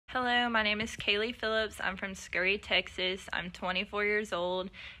Hello, my name is Kayleigh Phillips. I'm from Scurry, Texas. I'm 24 years old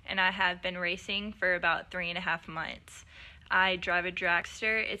and I have been racing for about 3.5 months. I drive a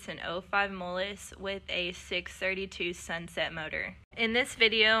dragster. It's an '05 Mullis with a 632 Sunset motor. In this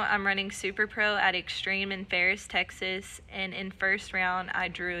video, I'm running Super Pro at Extreme in Ferris, Texas, and in first round, I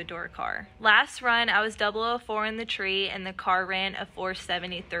drew a door car. Last run, I was 004 in the tree and the car ran a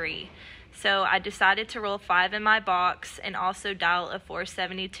 473. So I decided to roll 5 in my box and also dial a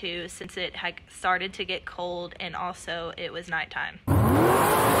 472 since it had started to get cold and also it was nighttime.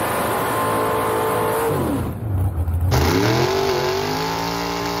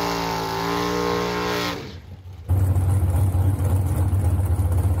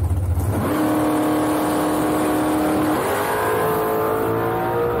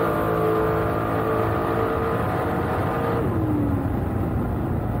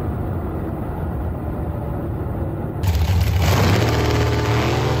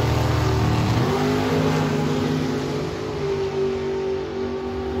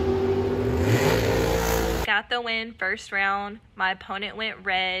 Got the win first round. My opponent went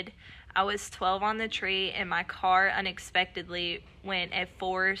red. I was 12 on the tree and my car unexpectedly went at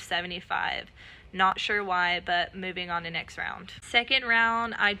 475. Not sure why, but moving on to next round. Second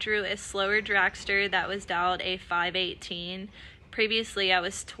round, I drew a slower dragster that was dialed a 518. Previously, I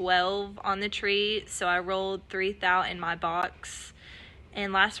was 12 on the tree, so I rolled 3 thou in my box.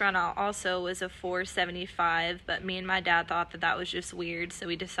 And last round also was a 475, but me and my dad thought that was just weird, so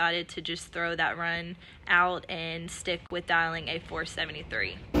we decided to just throw that run out and stick with dialing a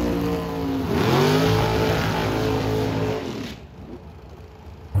 473.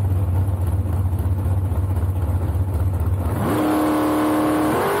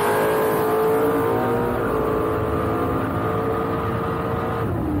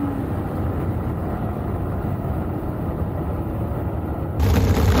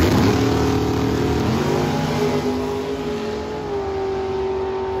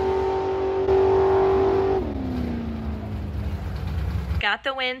 Got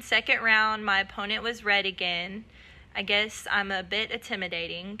the win second round. My opponent was red again. I guess I'm a bit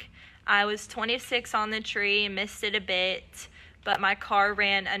intimidating. I was 26 on the tree, missed it a bit, but my car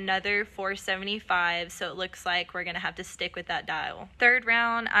ran another 475, so it looks like we're gonna have to stick with that dial. Third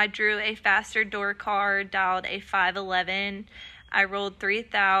round, I drew a faster door car, dialed a 511. I rolled 3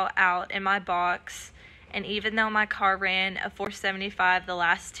 thou out in my box, and even though my car ran a 475 the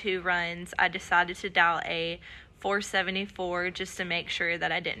last 2 runs, I decided to dial a 474 just to make sure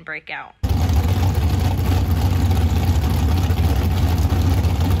that I didn't break out.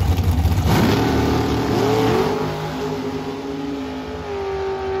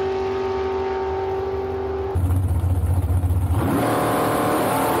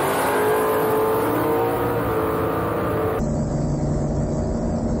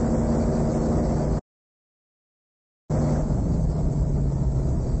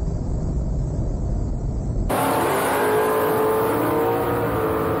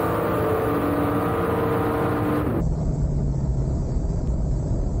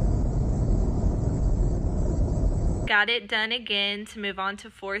 Got it done again to move on to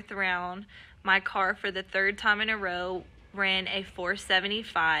fourth round. My car for the 3rd time in a row ran a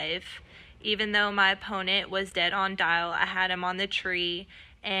 475. Even though my opponent was dead on dial, I had him on the tree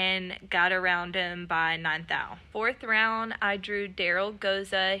and got around him by 9 thou. Fourth round, I drew Daryl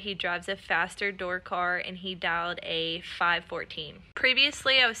Goza. He drives a faster door car and he dialed a 514.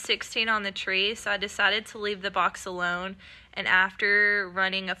 Previously, I was 16 on the tree, so I decided to leave the box alone. And after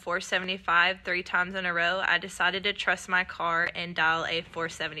running a 475 3 times in a row, I decided to trust my car and dial a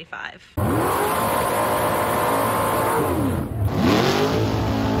 475.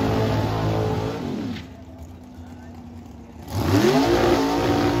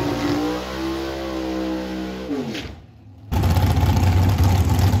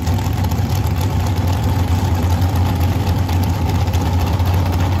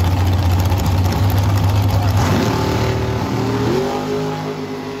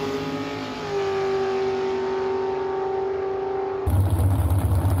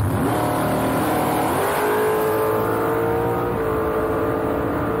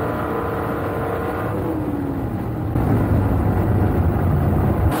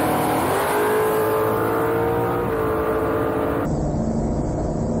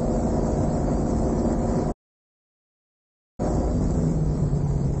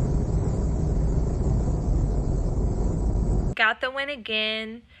 Got the win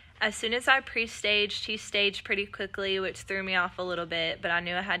again. As soon as I pre-staged, he staged pretty quickly, which threw me off a little bit, but I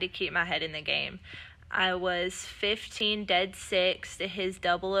knew I had to keep my head in the game. I was 15 dead 6 to his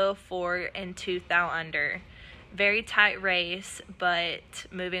 004 and 2 thou under. Very tight race, but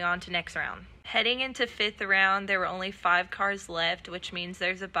moving on to next round. Heading into 5th round, there were only 5 cars left, which means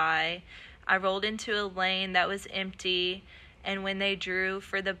there's a bye. I rolled into a lane that was empty, and when they drew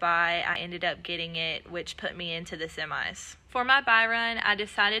for the bye, I ended up getting it, which put me into the semis. For my bye run, I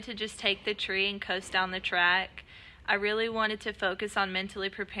decided to just take the tree and coast down the track. I really wanted to focus on mentally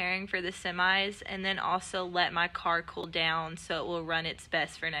preparing for the semis and then also let my car cool down so it will run its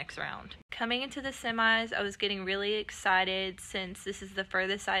best for next round. Coming into the semis, I was getting really excited since this is the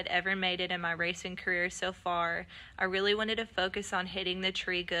furthest I'd ever made it in my racing career so far. I really wanted to focus on hitting the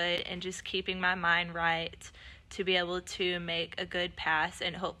tree good and just keeping my mind right to be able to make a good pass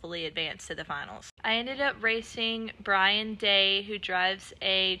and hopefully advance to the finals. I ended up racing Brian Day, who drives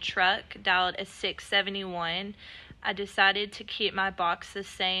a truck dialed a 671. I decided to keep my box the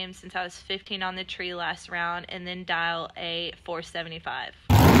same since I was 15 on the tree last round and then dial a 475.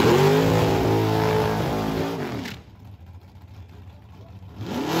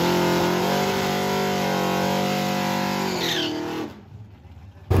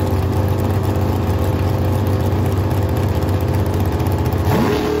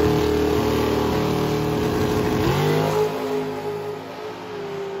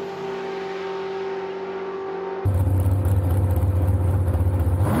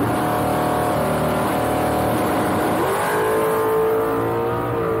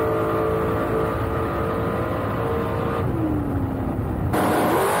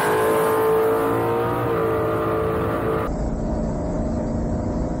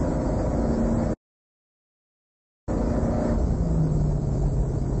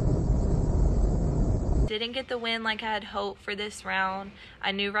 Didn't get the win like I had hoped for this round.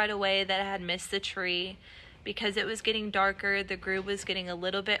 I knew right away that I had missed the tree. Because it was getting darker, the groove was getting a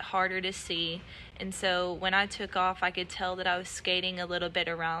little bit harder to see, and so when I took off, I could tell that I was skating a little bit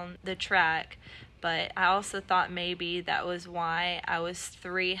around the track, but I also thought maybe that was why I was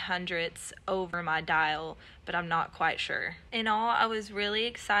 300ths over my dial, but I'm not quite sure. In all, I was really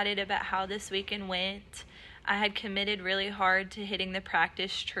excited about how this weekend went. I had committed really hard to hitting the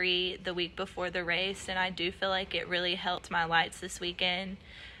practice tree the week before the race, and I do feel like it really helped my lights this weekend.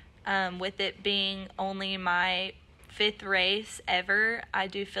 With it being only my 5th race ever, I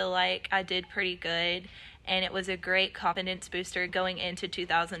do feel like I did pretty good, and it was a great confidence booster going into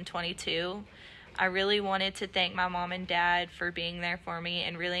 2022. I really wanted to thank my mom and dad for being there for me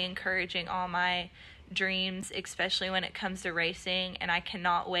and really encouraging all my dreams, especially when it comes to racing, and I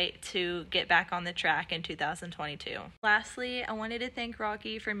cannot wait to get back on the track in 2022. Lastly, I wanted to thank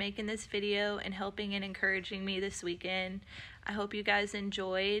Rocky for making this video and helping and encouraging me this weekend. I hope you guys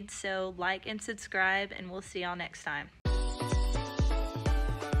enjoyed, so like and subscribe, and we'll see y'all next time.